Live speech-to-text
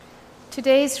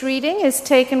Today's reading is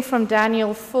taken from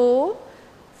Daniel 4,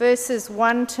 verses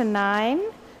 1 to 9,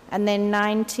 and then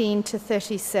 19 to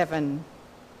 37.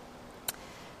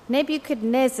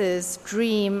 Nebuchadnezzar's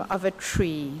dream of a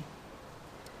tree.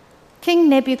 King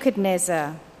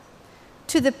Nebuchadnezzar,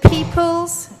 to the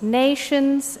peoples,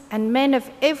 nations, and men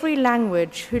of every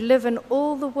language who live in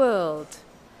all the world,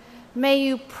 may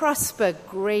you prosper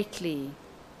greatly.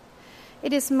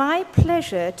 It is my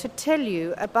pleasure to tell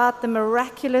you about the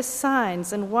miraculous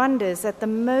signs and wonders that the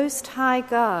Most High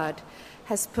God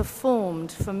has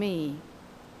performed for me.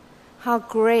 How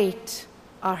great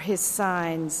are his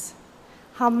signs!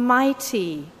 How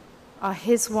mighty are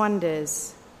his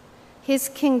wonders! His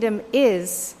kingdom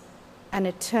is an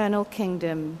eternal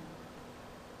kingdom.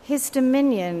 His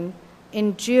dominion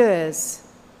endures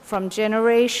from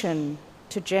generation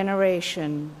to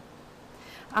generation.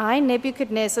 I,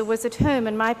 Nebuchadnezzar, was at home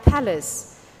in my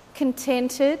palace,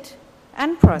 contented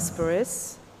and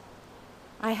prosperous.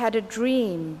 I had a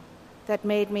dream that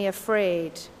made me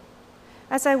afraid.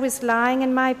 As I was lying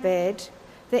in my bed,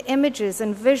 the images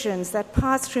and visions that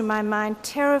passed through my mind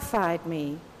terrified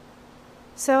me.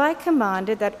 So I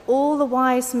commanded that all the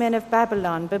wise men of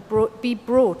Babylon be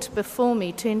brought before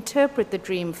me to interpret the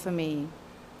dream for me.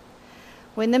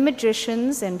 When the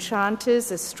magicians,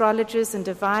 enchanters, astrologers, and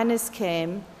diviners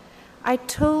came, I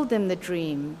told them the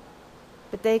dream,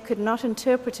 but they could not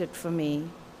interpret it for me.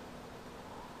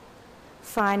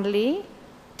 Finally,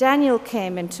 Daniel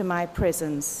came into my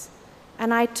presence,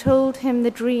 and I told him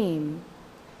the dream.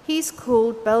 He's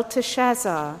called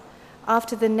Belteshazzar,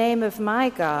 after the name of my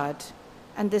God,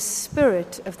 and the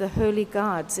spirit of the holy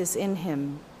gods is in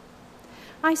him.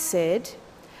 I said,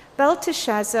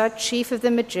 Belteshazzar, chief of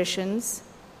the magicians,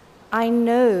 I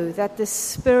know that the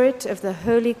spirit of the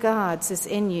holy gods is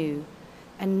in you,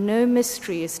 and no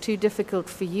mystery is too difficult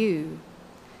for you.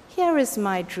 Here is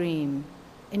my dream,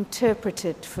 interpret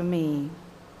it for me.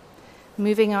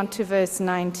 Moving on to verse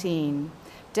 19,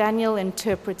 Daniel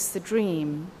interprets the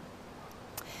dream.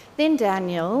 Then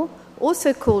Daniel,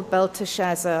 also called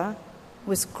Belteshazzar,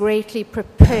 was greatly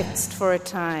perplexed for a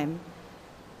time,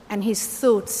 and his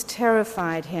thoughts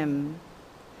terrified him.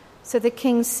 So the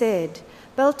king said,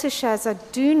 Belteshazzar,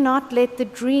 do not let the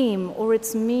dream or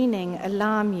its meaning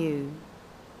alarm you.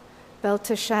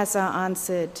 Belteshazzar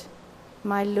answered,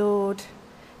 My lord,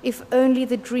 if only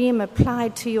the dream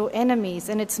applied to your enemies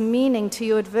and its meaning to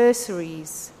your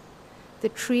adversaries. The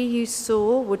tree you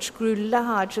saw, which grew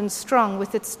large and strong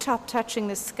with its top touching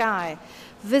the sky,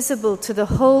 visible to the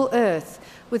whole earth,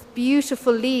 with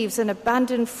beautiful leaves and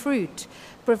abundant fruit,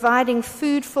 providing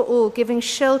food for all, giving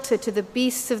shelter to the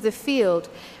beasts of the field,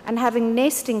 and having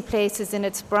nesting places in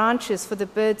its branches for the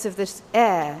birds of the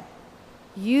air.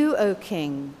 You, O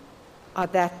king, are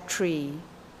that tree.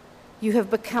 You have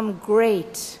become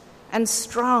great and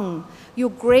strong.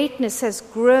 Your greatness has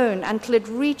grown until it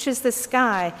reaches the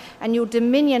sky, and your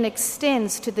dominion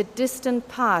extends to the distant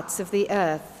parts of the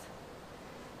earth.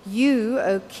 You,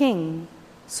 O king,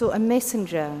 saw a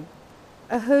messenger,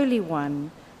 a holy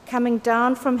one, coming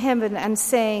down from heaven and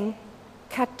saying,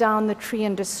 Cut down the tree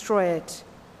and destroy it,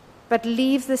 but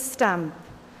leave the stump,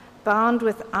 bound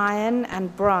with iron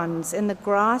and bronze, in the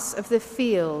grass of the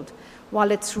field,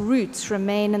 while its roots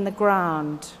remain in the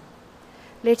ground.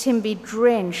 Let him be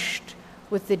drenched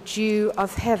with the dew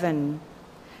of heaven.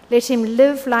 Let him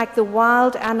live like the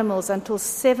wild animals until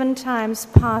 7 times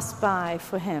pass by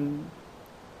for him.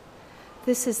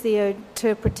 This is the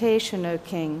interpretation, O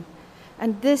king,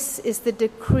 and this is the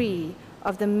decree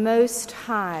of the Most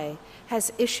High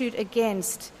has issued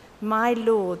against my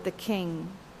lord the king.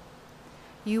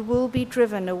 You will be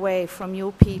driven away from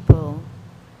your people,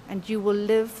 and you will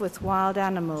live with wild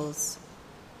animals.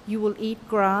 You will eat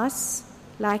grass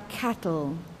like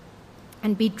cattle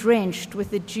and be drenched with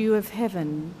the dew of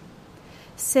heaven.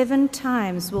 7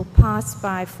 times will pass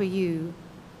by for you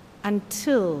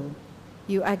until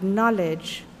you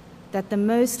acknowledge that the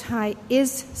Most High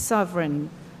is sovereign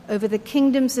over the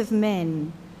kingdoms of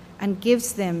men and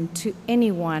gives them to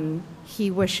anyone he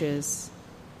wishes.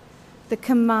 The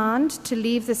command to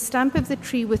leave the stump of the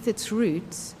tree with its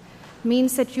roots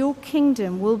means that your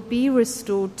kingdom will be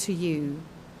restored to you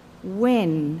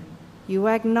when you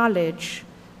acknowledge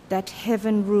that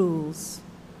heaven rules.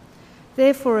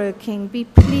 Therefore, O king, be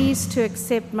pleased to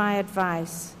accept my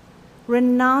advice.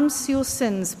 Renounce your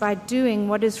sins by doing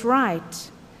what is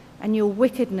right, and your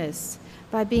wickedness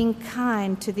by being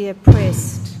kind to the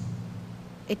oppressed.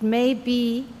 It may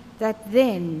be that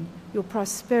then your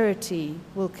prosperity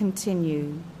will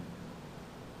continue.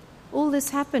 All this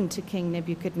happened to King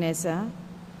Nebuchadnezzar.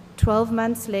 12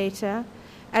 months later,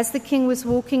 As the king was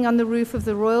walking on the roof of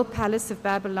the royal palace of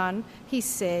Babylon, he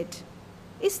said,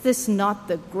 "Is this not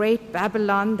the great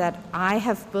Babylon that I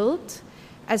have built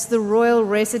as the royal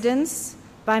residence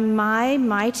by my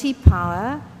mighty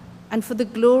power and for the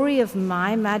glory of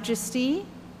my majesty?"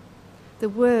 The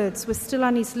words were still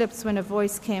on his lips when a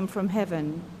voice came from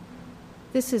heaven.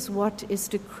 "This is what is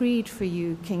decreed for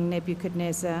you, King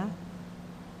Nebuchadnezzar.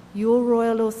 Your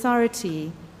royal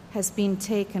authority has been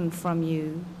taken from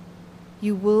you.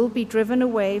 You will be driven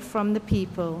away from the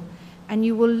people, and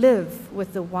you will live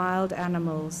with the wild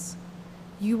animals.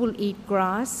 You will eat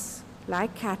grass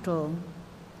like cattle.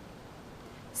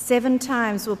 7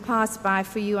 times will pass by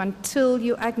for you until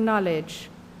you acknowledge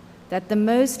that the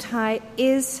Most High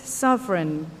is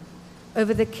sovereign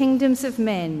over the kingdoms of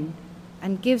men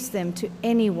and gives them to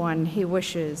anyone he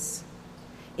wishes."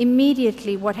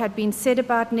 Immediately, what had been said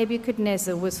about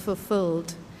Nebuchadnezzar was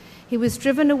fulfilled. He was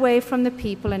driven away from the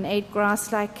people and ate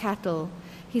grass like cattle.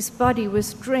 His body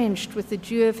was drenched with the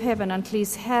dew of heaven until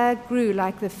his hair grew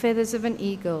like the feathers of an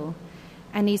eagle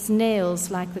and his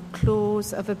nails like the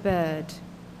claws of a bird.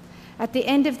 At the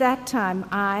end of that time,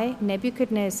 I,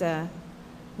 Nebuchadnezzar,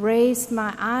 raised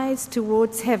my eyes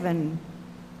towards heaven,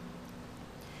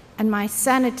 and my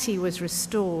sanity was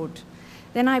restored.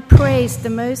 Then I praised the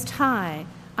Most High.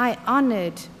 I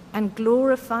honored and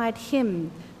glorified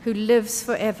him who lives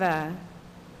forever.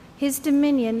 His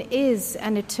dominion is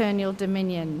an eternal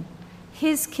dominion.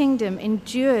 His kingdom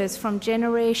endures from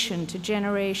generation to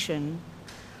generation.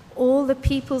 All the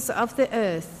peoples of the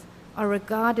earth are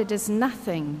regarded as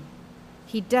nothing.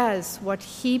 He does what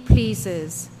he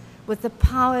pleases with the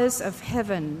powers of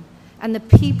heaven and the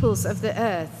peoples of the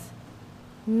earth.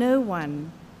 No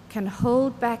one can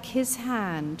hold back his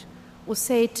hand or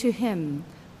say to him,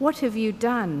 "What have you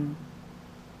done?"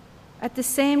 At the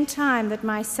same time that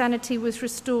my sanity was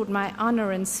restored, my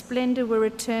honor and splendor were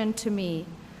returned to me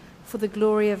for the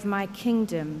glory of my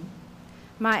kingdom.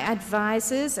 My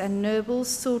advisors and nobles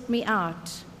sought me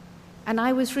out, and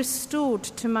I was restored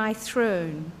to my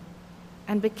throne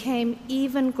and became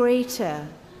even greater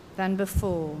than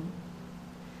before.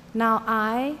 Now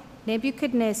I,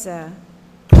 Nebuchadnezzar,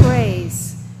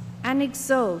 praise and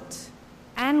exalt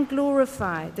and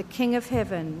glorify the King of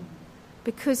heaven,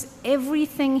 because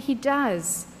everything he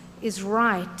does is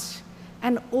right,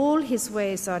 and all his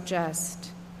ways are just,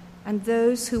 and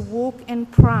those who walk in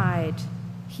pride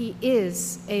he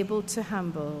is able to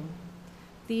humble.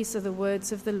 These are the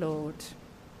words of the Lord.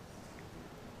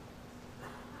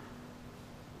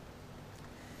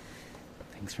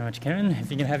 Thanks very much, Karen. If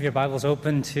you can have your Bibles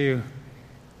open to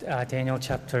Daniel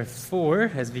chapter 4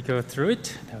 as we go through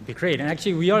it, that would be great. And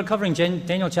actually, we are covering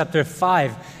Daniel chapter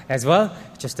 5 as well,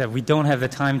 just that we don't have the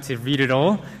time to read it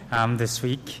all this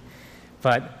week.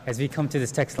 But as we come to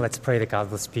this text, let's pray that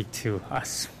God will speak to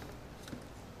us.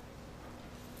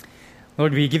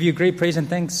 Lord, we give you great praise and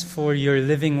thanks for your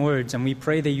living words, and we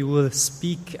pray that you will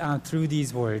speak through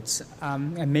these words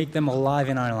and make them alive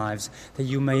in our lives, that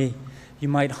you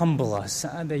might humble us,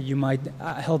 that you might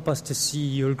help us to see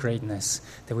your greatness,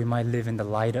 that we might live in the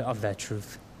light of that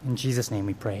truth. In Jesus' name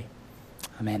we pray.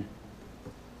 Amen.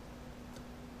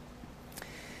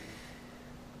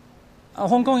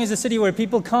 Hong Kong is a city where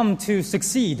people come to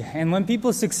succeed. And when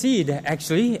people succeed,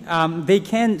 actually, they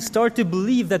can start to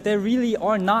believe that they really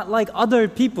are not like other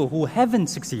people who haven't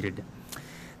succeeded.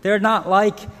 They're not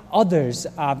like others.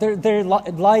 They're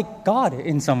like God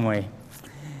in some way.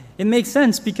 It makes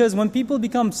sense because when people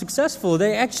become successful,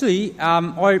 they actually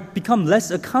become less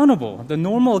accountable. The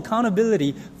normal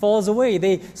accountability falls away.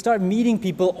 They start meeting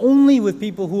people only with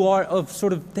people who are of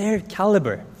sort of their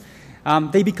caliber.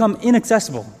 They become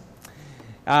inaccessible.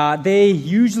 They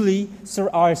usually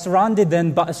surround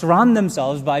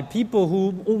themselves by people who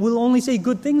will only say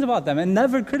good things about them and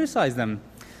never criticize them.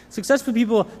 Successful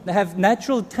people have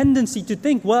natural tendency to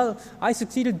think, well, I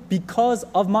succeeded because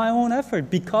of my own effort,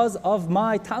 because of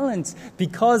my talents,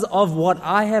 because of what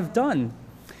I have done.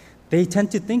 They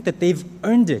tend to think that they've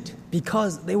earned it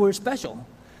because they were special,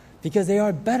 because they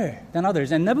are better than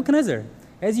others. And Nebuchadnezzar,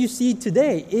 as you see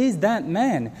today, is that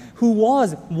man who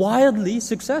was wildly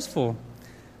successful.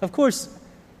 Of course,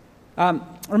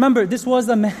 remember, this was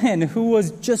a man who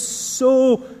was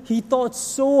he thought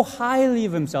so highly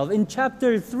of himself. In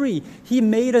chapter 3, he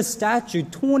made a statue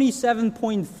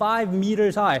 27.5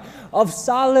 meters high of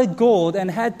solid gold and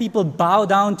had people bow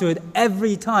down to it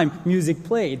every time music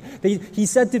played. He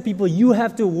said to people, "You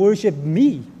have to worship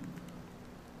me."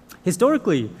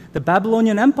 Historically, the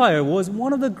Babylonian Empire was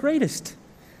one of the greatest.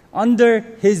 Under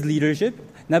his leadership,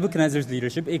 Nebuchadnezzar's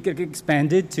leadership, it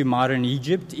expanded to modern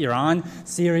Egypt, Iran,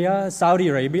 Syria, Saudi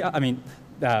Arabia,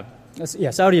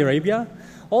 Saudi Arabia.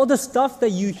 All the stuff that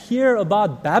you hear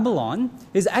about Babylon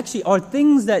are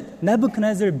things that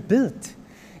Nebuchadnezzar built.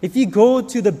 If you go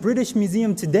to the British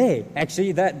Museum today,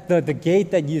 actually, the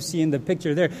gate that you see in the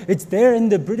picture there, it's there in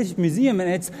the British Museum, and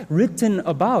it's written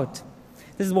about.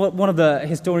 This is what one of the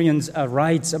historians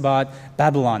writes about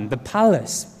Babylon. The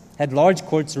palace had large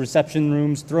courts, reception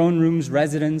rooms, throne rooms,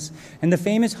 residence, and the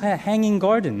famous hanging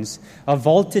gardens, a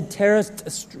vaulted terraced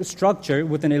structure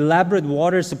with an elaborate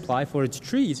water supply for its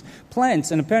trees, plants,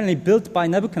 and apparently built by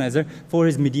Nebuchadnezzar for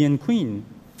his Median queen.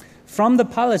 From the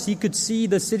palace, he could see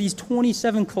the city's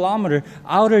 27-kilometer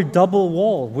outer double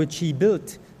wall, which he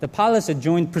built. The palace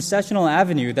adjoined Processional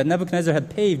Avenue that Nebuchadnezzar had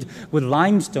paved with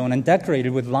limestone and decorated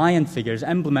with lion figures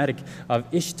emblematic of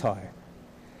Ishtar.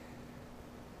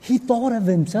 He thought of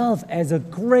himself as a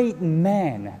great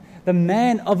man, the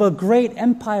man of a great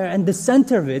empire, and the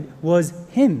center of it was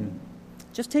him.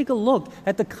 Just take a look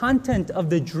at the content of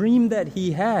the dream that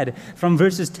he had from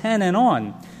verses 10 and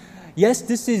on. Yes,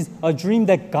 this is a dream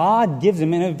that God gives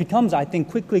him, and it becomes, I think,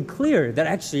 quickly clear that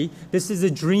actually this is a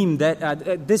dream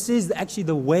this is actually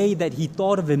the way that he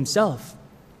thought of himself.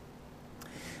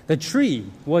 The tree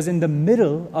was in the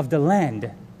middle of the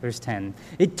land, verse 10.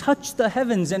 It touched the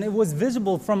heavens, and it was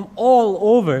visible from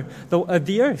all over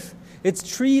the earth. Its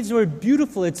trees were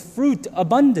beautiful, its fruit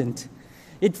abundant.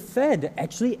 It fed,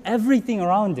 actually, everything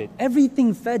around it.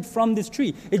 Everything fed from this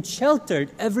tree. It sheltered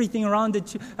everything around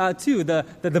it, too.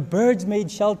 The birds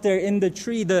made shelter in the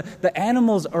tree, the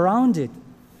animals around it.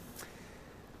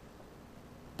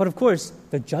 But, of course,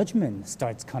 the judgment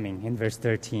starts coming in verse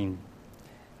 13.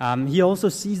 He also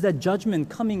sees that judgment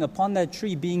coming upon that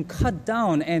tree, being cut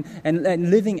down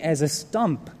and living as a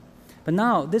stump. But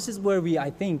now, this is where we, I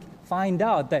think, find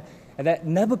out that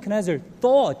Nebuchadnezzar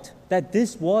thought that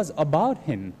this was about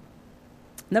him.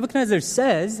 Nebuchadnezzar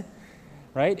says,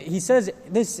 right, he says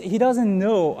this, he doesn't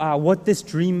know what this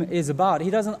dream is about. He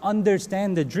doesn't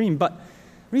understand the dream. But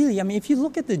really, if you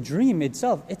look at the dream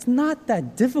itself, it's not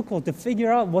that difficult to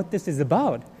figure out what this is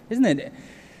about, isn't it?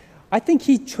 I think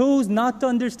he chose not to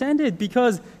understand it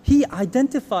because he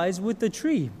identifies with the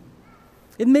tree.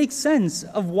 It makes sense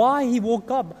of why he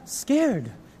woke up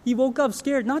scared. He woke up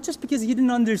scared, not just because he didn't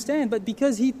understand, but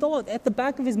because he thought at the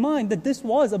back of his mind that this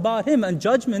was about him, a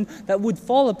judgment that would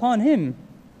fall upon him.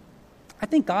 I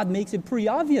think God makes it pretty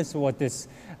obvious what this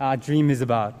dream is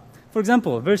about. For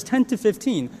example, verse 10 to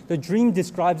 15, the dream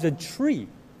describes a tree,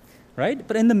 right?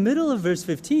 But in the middle of verse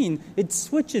 15, it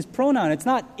switches pronoun. It's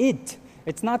not it.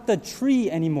 It's not the tree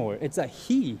anymore. It's a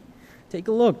he. Take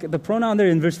a look at the pronoun there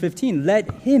in verse 15. Let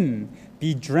him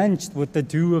be drenched with the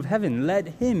dew of heaven. Let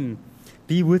him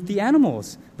be with the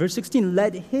animals. Verse 16,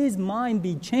 let his mind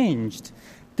be changed.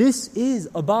 This is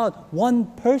about one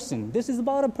person. This is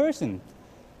about a person.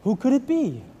 Who could it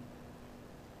be?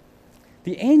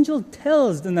 The angel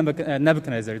tells the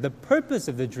Nebuchadnezzar the purpose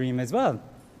of the dream as well,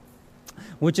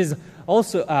 which is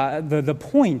also the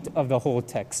point of the whole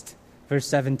text. Verse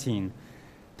 17,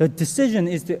 the decision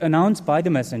is announced by the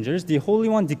messengers. The Holy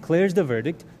One declares the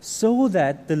verdict so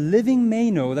that the living may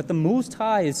know that the Most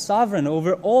High is sovereign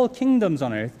over all kingdoms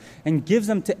on earth and gives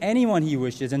them to anyone he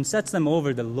wishes and sets them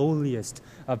over the lowliest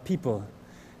of people.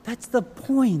 That's the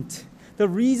point. The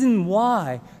reason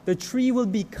why the tree will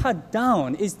be cut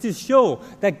down is to show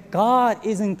that God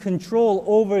is in control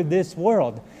over this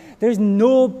world. There's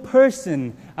no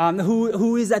person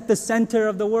who is at the center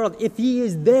of the world. If he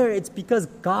is there, it's because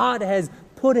God has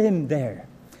put him there.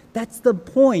 That's the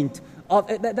point of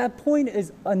that point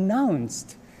is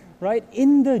announced, right,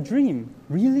 in the dream.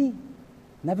 Really?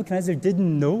 Nebuchadnezzar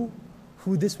didn't know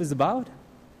who this was about?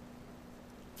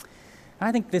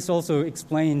 I think this also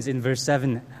explains in verse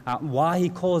 7 why he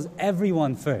calls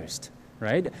everyone first,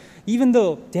 right? Even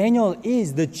though Daniel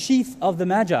is the chief of the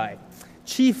Magi,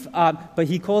 but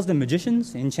he calls them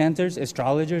magicians, enchanters,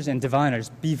 astrologers, and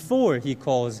diviners before he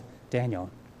calls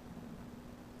Daniel.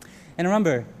 And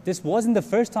remember, this wasn't the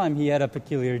first time he had a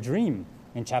peculiar dream.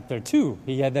 In chapter 2,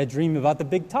 he had that dream about the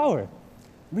big tower.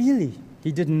 Really?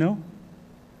 He didn't know?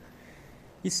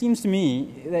 It seems to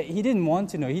me that he didn't want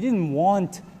to know. He didn't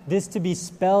want this to be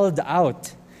spelled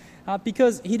out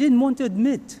because he didn't want to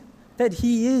admit that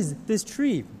he is this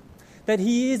tree, that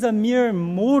he is a mere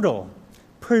mortal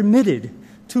permitted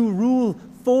to rule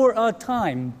for a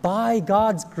time by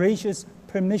God's gracious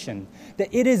permission, that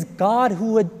it is God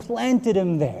who had planted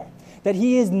him there, that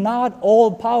he is not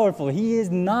all-powerful. He is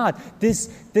not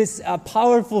this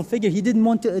powerful figure. He didn't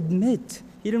want to admit.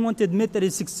 He didn't want to admit that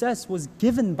his success was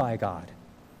given by God.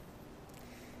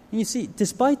 And you see,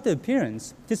 despite the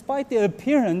appearance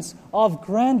of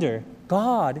grandeur,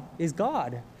 God is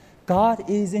God. God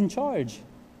is in charge.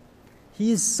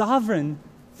 He is sovereign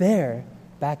there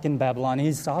back in Babylon. He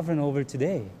is sovereign over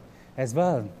today as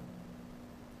well.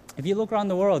 If you look around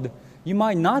the world, you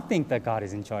might not think that God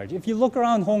is in charge. If you look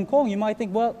around Hong Kong, you might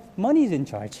think, well, money is in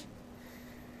charge.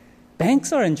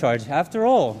 Banks are in charge, after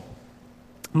all.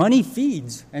 Money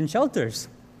feeds and shelters.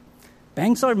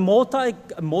 Banks are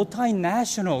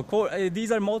multinational.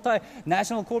 These are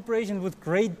multinational corporations with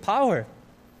great power.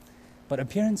 But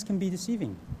appearance can be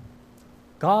deceiving.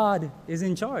 God is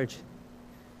in charge.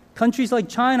 Countries like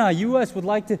China, U.S. would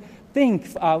like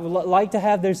to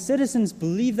have their citizens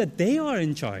believe that they are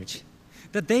in charge,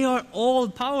 that they are all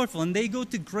powerful, and they go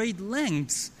to great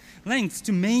lengths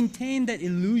to maintain that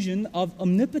illusion of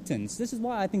omnipotence. This is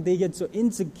why I think they get so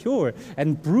insecure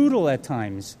and brutal at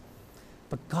times.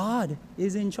 But God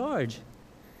is in charge.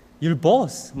 Your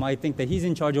boss might think that he's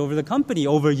in charge over the company,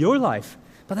 over your life.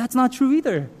 But that's not true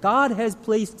either. God has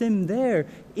placed him there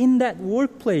in that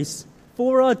workplace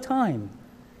for a time.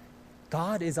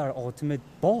 God is our ultimate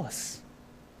boss.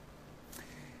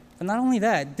 But not only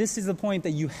that, this is the point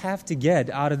that you have to get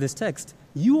out of this text.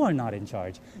 You are not in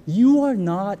charge. You are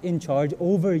not in charge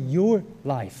over your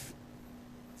life.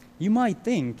 You might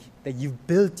think that you've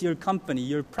built your company,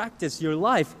 your practice, your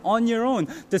life on your own.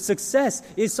 The success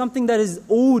is something that is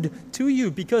owed to you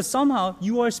because somehow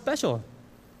you are special.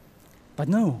 But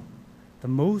no, the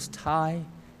Most High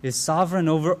is sovereign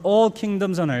over all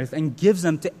kingdoms on earth and gives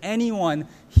them to anyone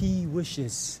he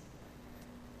wishes.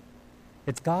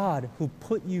 It's God who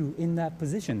put you in that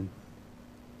position.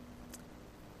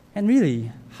 And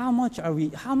really, how much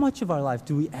of our life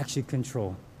do we actually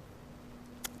control?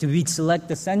 Do we select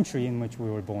the century in which we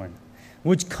were born?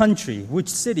 Which country, which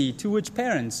city, to which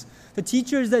parents? The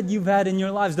teachers that you've had in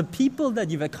your lives, the people that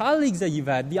you've had, colleagues that you've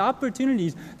had, the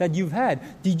opportunities that you've had.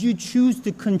 Did you choose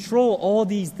to control all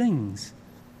these things?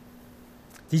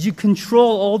 Did you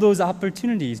control all those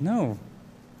opportunities? No.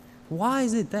 Why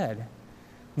is it that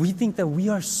we think that we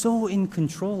are so in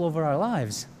control over our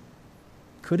lives?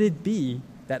 Could it be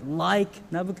that,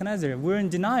 like Nebuchadnezzar, we're in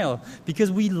denial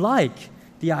because we like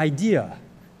the idea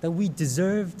that we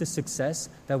deserve the success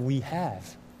that we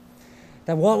have?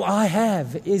 That what I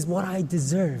have is what I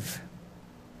deserve.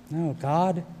 No,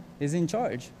 God is in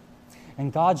charge.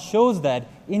 And God shows that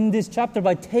in this chapter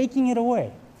by taking it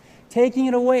away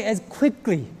as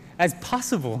quickly as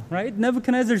possible, right?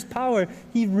 Nebuchadnezzar's power,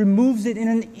 he removes it in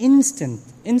an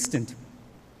instant.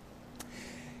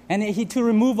 And to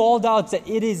remove all doubts that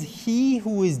it is he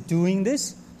who is doing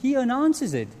this, he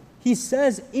announces it. He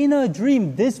says in a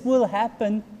dream, this will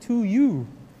happen to you,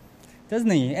 doesn't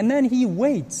he? And then he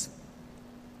waits.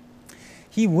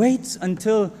 He waits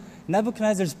until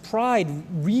Nebuchadnezzar's pride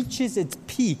reaches its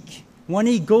peak when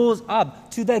he goes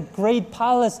up to that great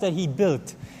palace that he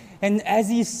built. And as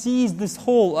he sees this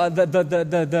whole,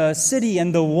 the city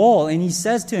and the wall, and he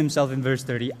says to himself in verse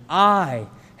 30, I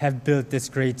have built this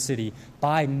great city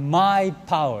by my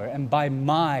power and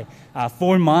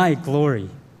for my glory.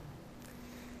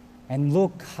 And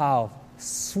look how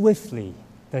swiftly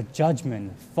the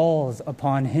judgment falls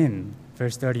upon him.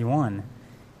 Verse 31.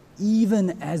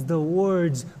 Even as the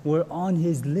words were on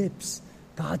his lips,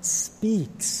 God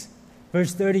speaks.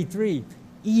 Verse 33.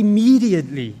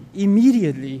 Immediately,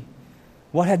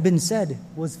 what had been said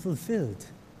was fulfilled.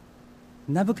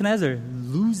 Nebuchadnezzar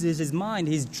loses his mind.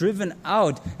 He's driven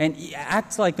out and he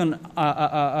acts like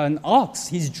an ox.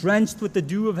 He's drenched with the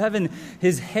dew of heaven.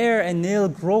 His hair and nail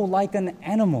grow like an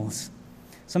animal's.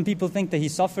 Some people think that he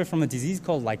suffered from a disease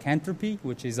called lycanthropy,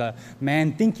 which is a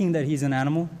man thinking that he's an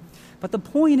animal. But the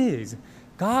point is,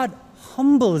 God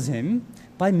humbles him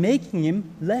by making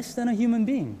him less than a human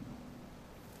being.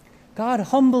 God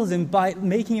humbles him by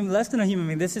making him less than a human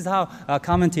being. This is how a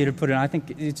commentator put it, and I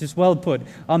think it's just well put.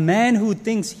 A man who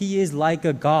thinks he is like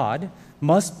a god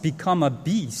must become a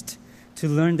beast to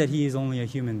learn that he is only a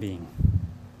human being.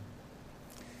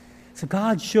 So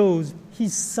God shows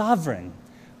he's sovereign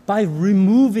by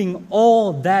removing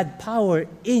all that power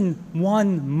in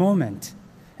one moment.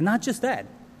 And not just that.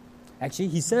 Actually,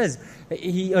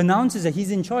 he announces that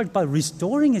he's in charge by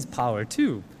restoring his power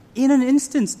too. In an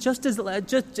instance, just as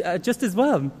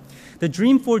well. The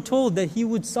dream foretold that he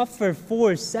would suffer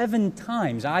for 7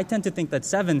 times. I tend to think that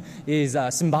 7 is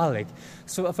symbolic.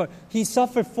 So he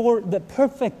suffered for the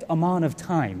perfect amount of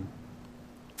time.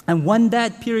 And when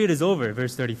that period is over,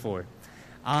 verse 34,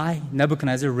 I,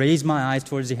 Nebuchadnezzar, raised my eyes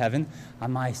towards the heaven,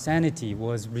 and my sanity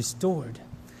was restored.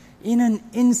 In an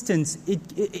instant, it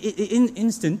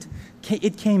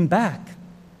came back.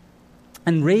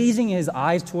 And raising his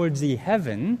eyes towards the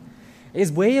heaven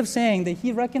is way of saying that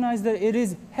he recognized that it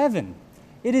is heaven.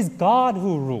 It is God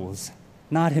who rules.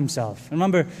 not himself.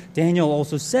 Remember, Daniel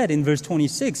also said in verse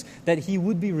 26 that he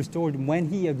would be restored when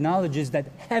he acknowledges that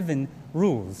heaven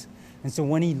rules. And so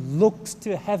when he looks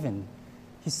to heaven,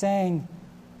 he's saying,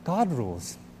 God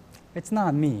rules. It's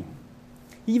not me.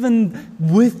 Even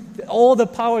with all the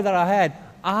power that I had,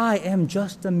 I am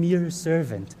just a mere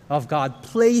servant of God,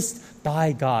 placed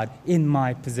by God in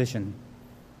my position.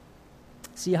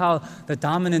 See how the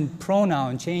dominant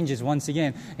pronoun changes once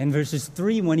again in verses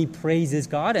 3 when he praises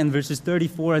God, and verses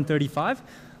 34 and 35.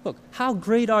 Look, how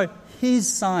great are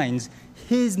his signs,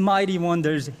 his mighty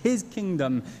wonders, his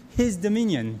kingdom, his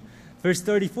dominion. Verse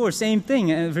 34, same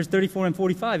thing. Verse 34 and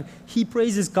 45, he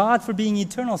praises God for being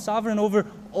eternal, sovereign over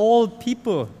all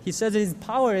people. He says his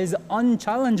power is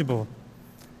unchallengeable.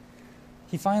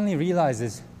 He finally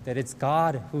realizes that it's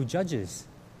God who judges,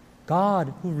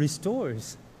 God who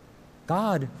restores,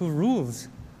 God who rules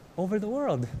over the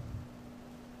world.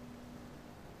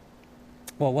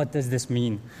 Well, what does this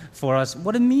mean for us?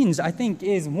 What it means, I think,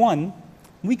 is one,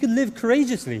 we could live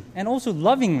courageously and also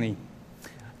lovingly,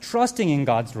 trusting in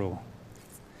God's rule.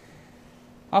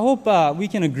 I hope we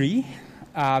can agree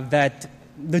that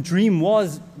the dream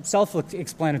was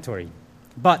self-explanatory.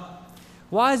 But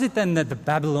why is it then that the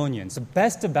Babylonians, the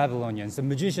best of Babylonians, the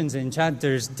magicians,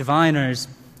 enchanters, diviners,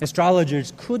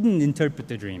 astrologers, couldn't interpret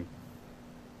the dream?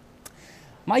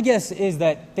 My guess is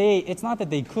that it's not that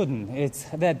they couldn't, it's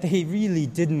that they really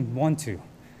didn't want to.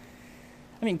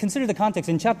 I mean, consider the context.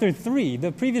 In chapter 3,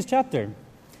 the previous chapter,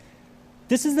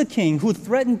 this is the king who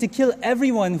threatened to kill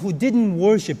everyone who didn't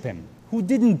worship him, who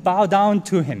didn't bow down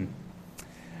to him.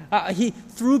 He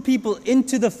threw people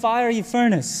into the fiery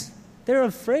furnace. They're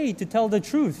afraid to tell the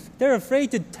truth. They're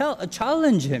afraid to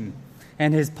challenge him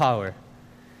and his power.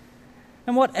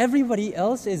 And what everybody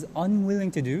else is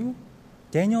unwilling to do,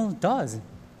 Daniel does.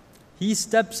 He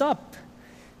steps up.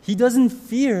 He doesn't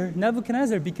fear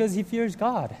Nebuchadnezzar because he fears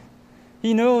God.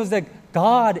 He knows that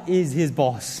God is his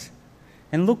boss.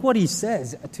 And look what he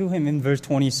says to him in verse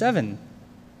 27.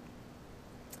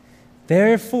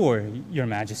 Therefore, your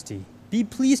majesty, be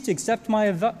pleased to accept my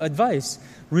advice.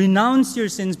 Renounce your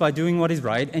sins by doing what is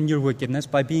right and your wickedness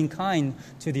by being kind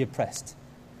to the oppressed.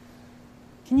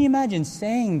 Can you imagine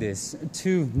saying this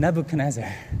to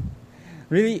Nebuchadnezzar?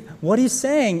 Really, what he's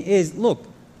saying is, look,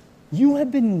 you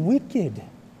have been wicked.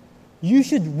 You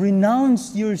should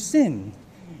renounce your sin.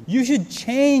 You should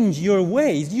change your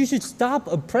ways. You should stop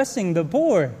oppressing the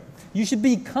poor. You should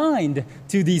be kind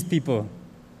to these people.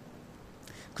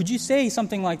 Could you say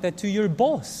something like that to your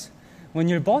boss when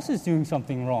your boss is doing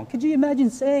something wrong? Could you imagine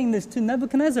saying this to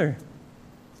Nebuchadnezzar?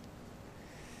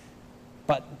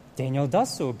 But Daniel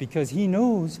does so because he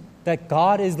knows that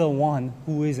God is the one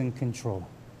who is in control.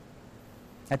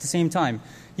 At the same time,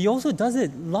 he also does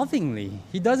it lovingly.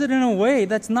 He does it in a way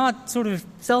that's not sort of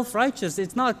self-righteous.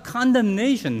 It's not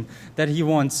condemnation that he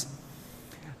wants.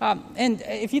 And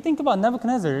if you think about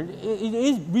Nebuchadnezzar, it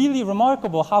is really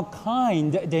remarkable how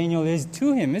kind Daniel is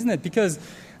to him, isn't it? Because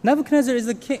Nebuchadnezzar is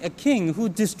a king who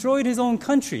destroyed his own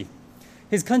country,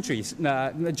 his countries,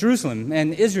 Jerusalem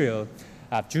and Israel,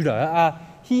 Judah.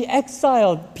 He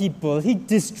exiled people. He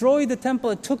destroyed the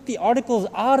temple. Took the articles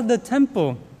out of the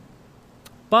temple.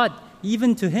 But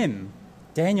even to him,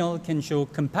 Daniel can show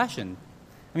compassion.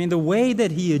 I mean, the way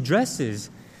that he addresses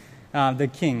the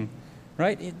king,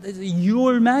 right?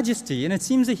 Your majesty. And it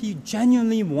seems that he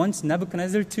genuinely wants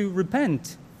Nebuchadnezzar to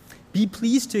repent. Be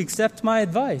pleased to accept my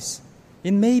advice.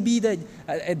 It may be that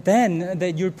then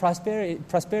that your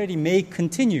prosperity may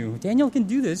continue. Daniel can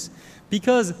do this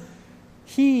because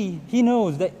he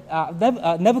knows that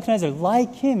Nebuchadnezzar,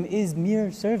 like him, is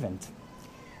mere servant.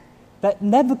 That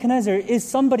Nebuchadnezzar is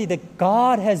somebody that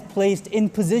God has placed in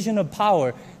position of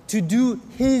power to do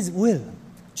his will,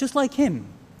 just like him.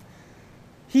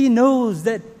 He knows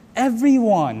that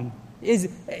everyone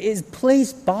is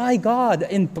placed by God,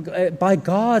 by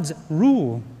God's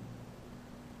rule.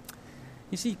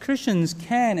 You see, Christians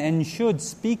can and should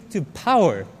speak to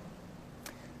power,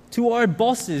 to our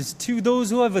bosses, to those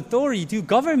who have authority, to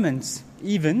governments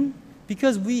even,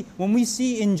 because when we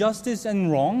see injustice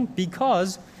and wrong,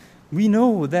 because we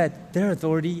know that their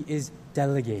authority is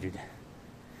delegated.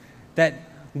 That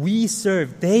they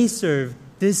serve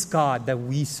this God that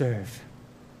we serve.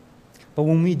 But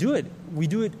when we do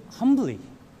it humbly.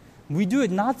 We do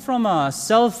it not from a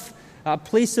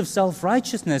place of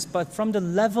self-righteousness, but from the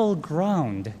level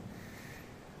ground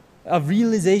of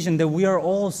realization that we are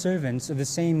all servants of the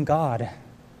same God,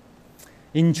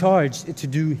 in charge to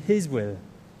do His will.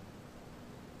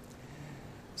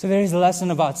 So there is a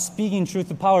lesson about speaking truth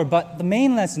to power, but the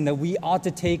main lesson that we ought to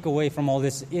take away from all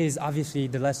this is obviously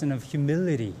the lesson of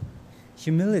humility.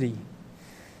 Humility.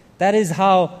 That is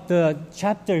how the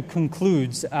chapter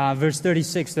concludes, verse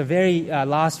 36, the very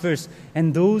last verse.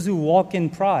 And those who walk in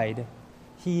pride,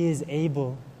 he is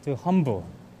able to humble.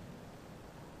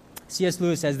 C.S.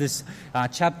 Lewis has this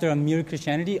chapter on Mere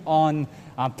Christianity on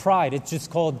pride. It's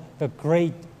just called The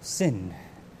Great Sin.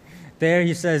 There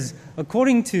he says,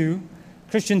 according to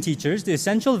Christian teachers, the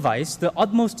essential vice, the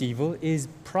utmost evil, is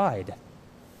pride.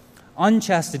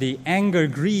 Unchastity, anger,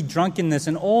 greed, drunkenness,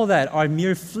 and all that are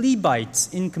mere flea bites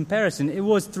in comparison. It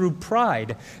was through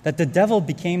pride that the devil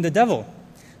became the devil.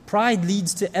 Pride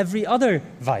leads to every other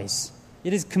vice.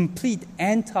 It is complete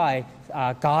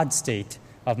anti-God state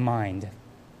of mind.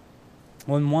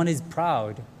 When one is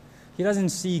proud, he doesn't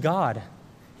see God.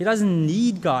 He doesn't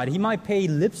need God. He might pay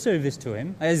lip service to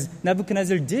him, as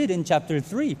Nebuchadnezzar did in chapter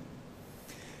 3.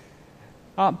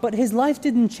 But his life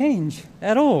didn't change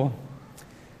at all.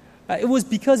 It was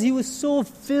because he was so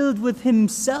filled with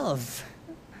himself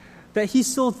that he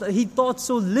thought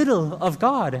so little of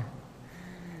God.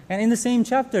 And in the same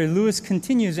chapter, Lewis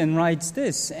continues and writes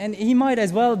this, and he might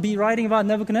as well be writing about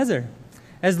Nebuchadnezzar.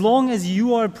 As long as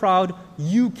you are proud,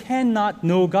 you cannot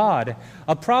know God.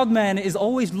 A proud man is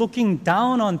always looking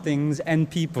down on things and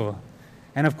people.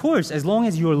 And of course, as long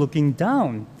as you are looking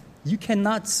down, you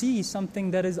cannot see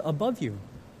something that is above you.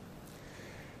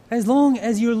 As long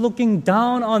as you're looking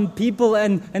down on people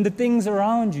and the things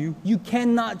around you, you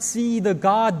cannot see the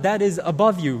God that is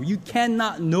above you. You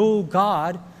cannot know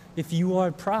God if you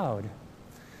are proud.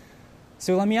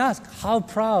 So let me ask, how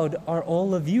proud are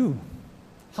all of you?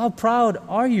 How proud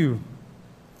are you?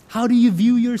 How do you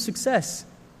view your success?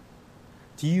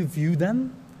 Do you view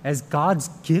them as God's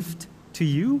gift to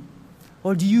you?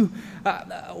 Or do you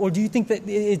think that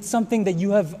it's something that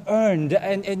you have earned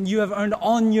and you have earned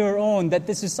on your own, that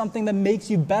this is something that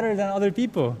makes you better than other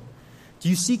people? Do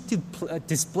you seek to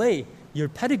display your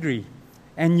pedigree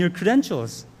and your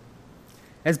credentials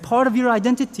as part of your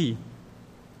identity?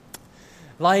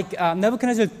 Like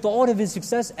Nebuchadnezzar thought of his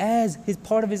success as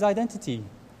part of his identity.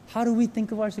 How do we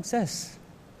think of our success?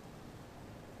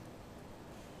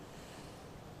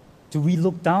 Do we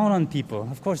look down on people?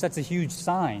 Of course, that's a huge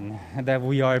sign that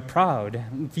we are proud,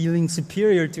 feeling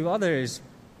superior to others.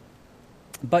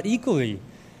 But equally,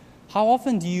 how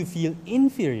often do you feel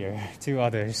inferior to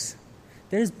others?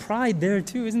 There's pride there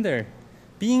too, isn't there?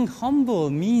 Being humble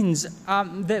means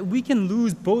that we can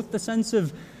lose both the sense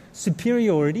of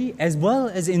superiority as well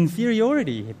as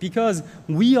inferiority, because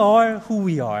we are who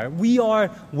we are. We are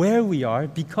where we are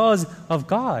because of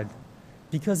God,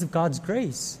 because of God's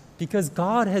grace. Because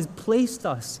God has placed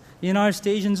us in our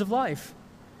stations of life.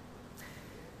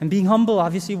 And being humble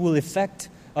obviously will affect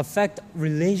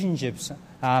relationships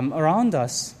around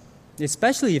us,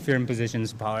 especially if you're in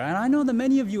positions of power. And I know that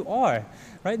many of you are,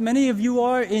 right? Many of you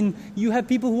are you have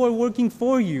people who are working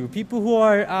for you, people who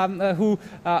are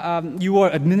you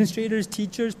are administrators,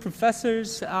 teachers,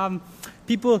 professors,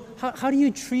 people. How do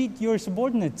you treat your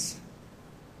subordinates?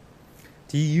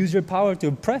 Do you use your power to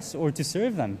oppress or to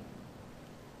serve them?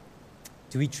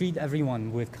 Do we treat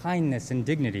everyone with kindness and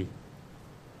dignity?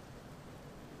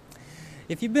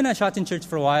 If you've been at Shatin Church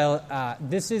for a while,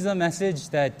 this is a message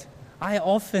that I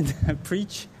often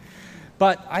preach.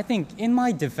 But I think, in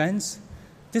my defense,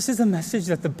 this is a message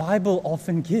that the Bible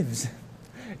often gives.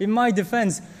 In my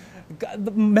defense,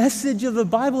 the message of the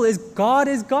Bible is God,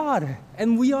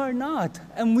 and we are not.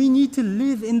 And we need to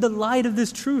live in the light of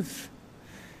this truth.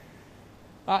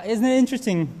 Isn't it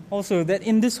interesting also that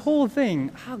in this whole thing,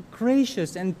 how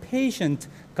gracious and patient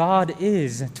God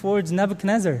is towards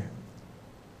Nebuchadnezzar?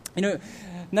 You know,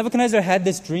 Nebuchadnezzar had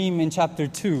this dream in chapter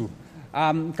 2.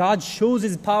 God shows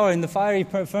his power in the fiery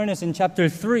furnace in chapter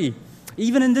 3.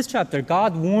 Even in this chapter,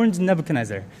 God warns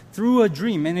Nebuchadnezzar through a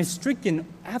dream and is stricken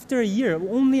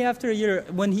only after a year,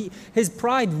 when his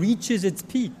pride reaches its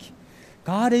peak.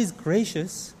 God is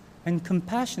gracious and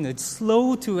compassionate,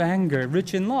 slow to anger,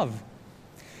 rich in love.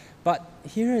 But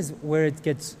here is where it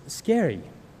gets scary.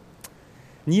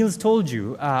 Niels told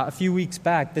you a few weeks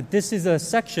back that this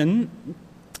section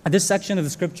of the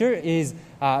scripture is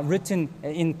written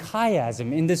in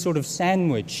chiasm, in this sort of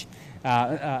sandwich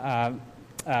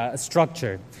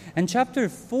structure. And chapter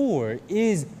 4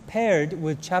 is paired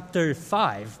with chapter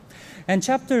 5. And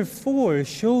chapter 4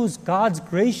 shows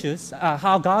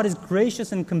how God is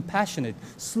gracious and compassionate,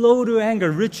 slow to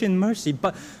anger, rich in mercy.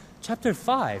 But chapter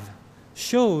 5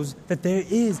 shows that there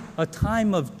is a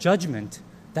time of judgment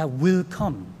that will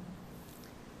come.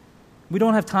 We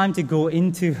don't have time to go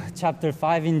into chapter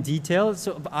 5 in detail,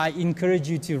 so I encourage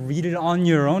you to read it on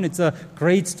your own. It's a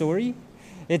great story.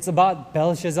 It's about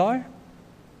Belshazzar.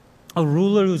 a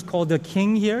ruler who's called the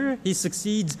king here. He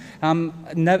succeeds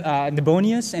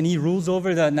Nabonidus, and he rules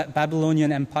over the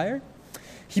Babylonian Empire.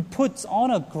 He puts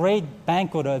on a great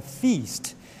banquet, a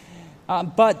feast,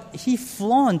 but he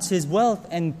flaunts his wealth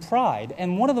and pride.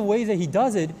 And one of the ways that he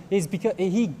does it is because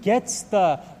he gets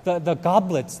the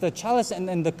goblets, the chalice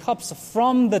and the cups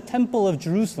from the temple of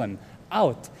Jerusalem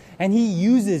out. And he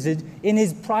uses it in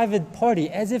his private party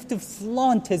as if to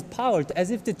flaunt his power, as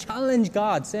if to challenge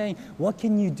God, saying, what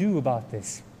can you do about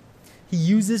this? He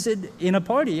uses it in a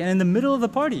party, and in the middle of the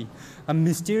party, a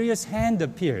mysterious hand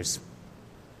appears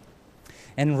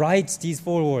and writes these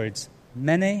 4 words,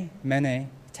 Mene,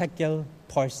 Mene, Tekel,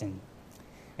 Parsin.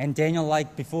 And Daniel,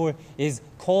 like before, is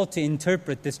called to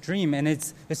interpret this dream, and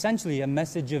it's essentially a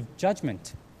message of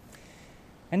judgment.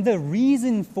 And the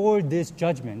reason for this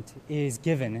judgment is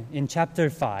given in chapter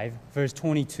 5, verse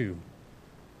 22.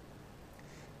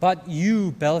 But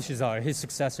you, Belshazzar, his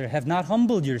successor, have not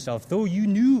humbled yourself, though you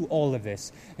knew all of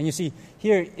this. And you see,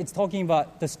 here it's talking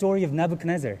about the story of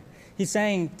Nebuchadnezzar.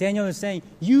 Daniel is saying,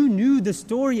 you knew the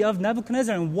story of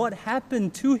Nebuchadnezzar and what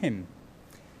happened to him.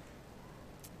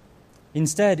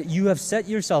 Instead, you have set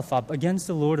yourself up against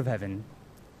the Lord of heaven.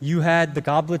 You had the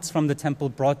goblets from the temple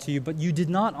brought to you, but you did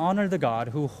not honor the God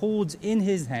who holds in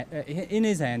his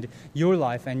hand your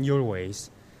life and your ways.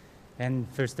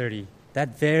 And verse 30,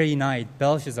 that very night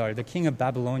Belshazzar, the king of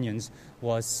Babylonians,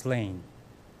 was slain.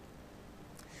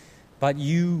 But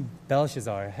you,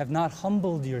 Belshazzar, have not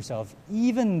humbled yourself,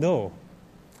 even though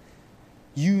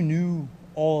you knew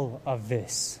all of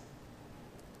this.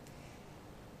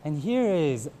 And here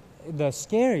is the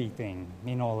scary thing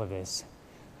in all of this.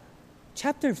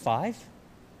 Chapter 5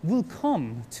 will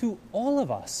come to all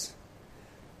of us.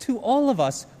 To all of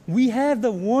us. We have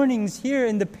the warnings here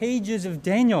in the pages of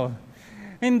Daniel,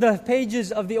 in the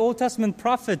pages of the Old Testament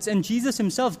prophets, and Jesus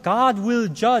himself. God will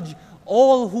judge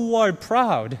all who are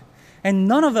proud. And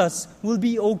none of us will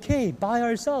be okay by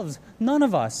ourselves. None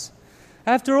of us.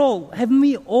 After all, haven't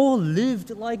we all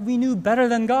lived like we knew better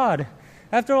than God?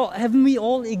 After all, haven't we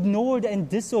all ignored and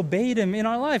disobeyed him in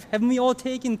our life? Haven't we all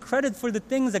taken credit for the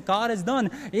things that God has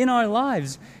done in our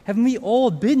lives? Haven't we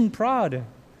all been proud?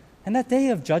 And that day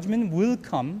of judgment will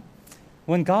come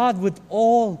when God, with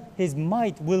all his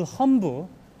might, will humble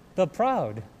the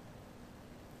proud.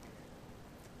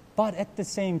 But at the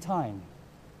same time,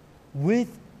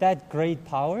 with that great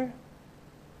power,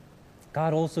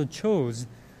 God also chose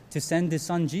to send his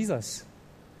son Jesus.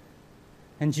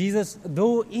 And Jesus,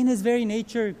 though in his very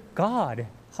nature God,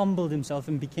 humbled himself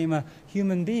and became a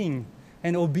human being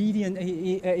and obedient.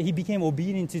 He became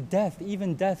obedient to death,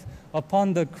 even death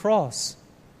upon the cross.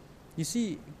 You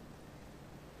see,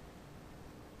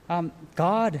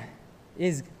 God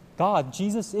is God.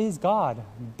 Jesus is God,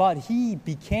 but he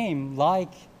became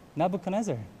like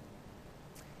Nebuchadnezzar.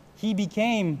 He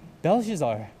became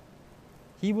Belshazzar.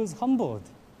 He was humbled,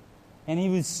 and he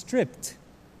was stripped.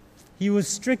 He was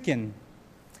stricken,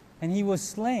 and he was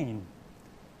slain.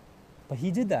 But he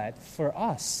did that for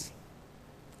us.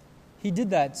 He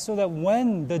did that so that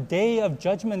when the day of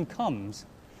judgment comes,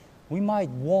 we might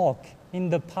walk in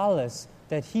the palace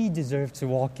that he deserved to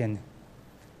walk in.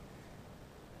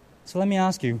 So let me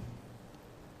ask you,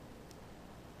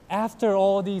 after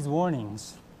all these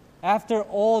warnings, after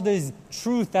all this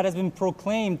truth that has been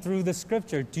proclaimed through the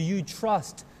scripture, do you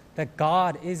trust that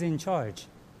God is in charge?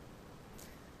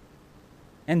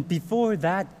 And before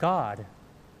that God,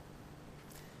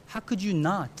 how could you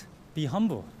not be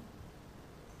humble?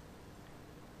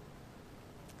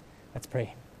 Let's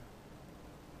pray.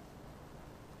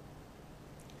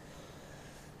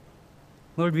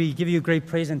 Lord, we give you great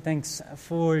praise and thanks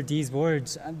for these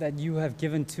words that you have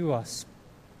given to us.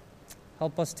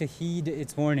 Help us to heed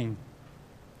its warning.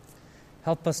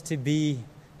 Help us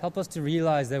to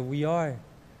realize that we are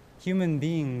human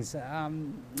beings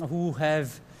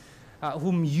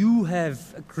whom you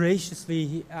have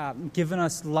graciously given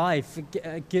us life,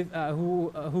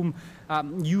 whom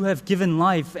you have given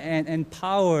life and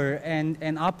power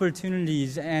and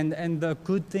opportunities and the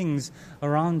good things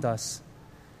around us.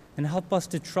 And help us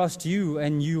to trust you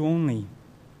and you only.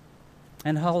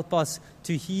 And help us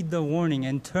to heed the warning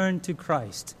and turn to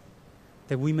Christ,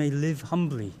 that we may live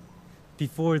humbly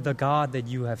before the God that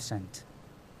you have sent.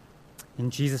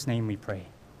 In Jesus' name we pray.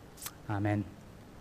 Amen.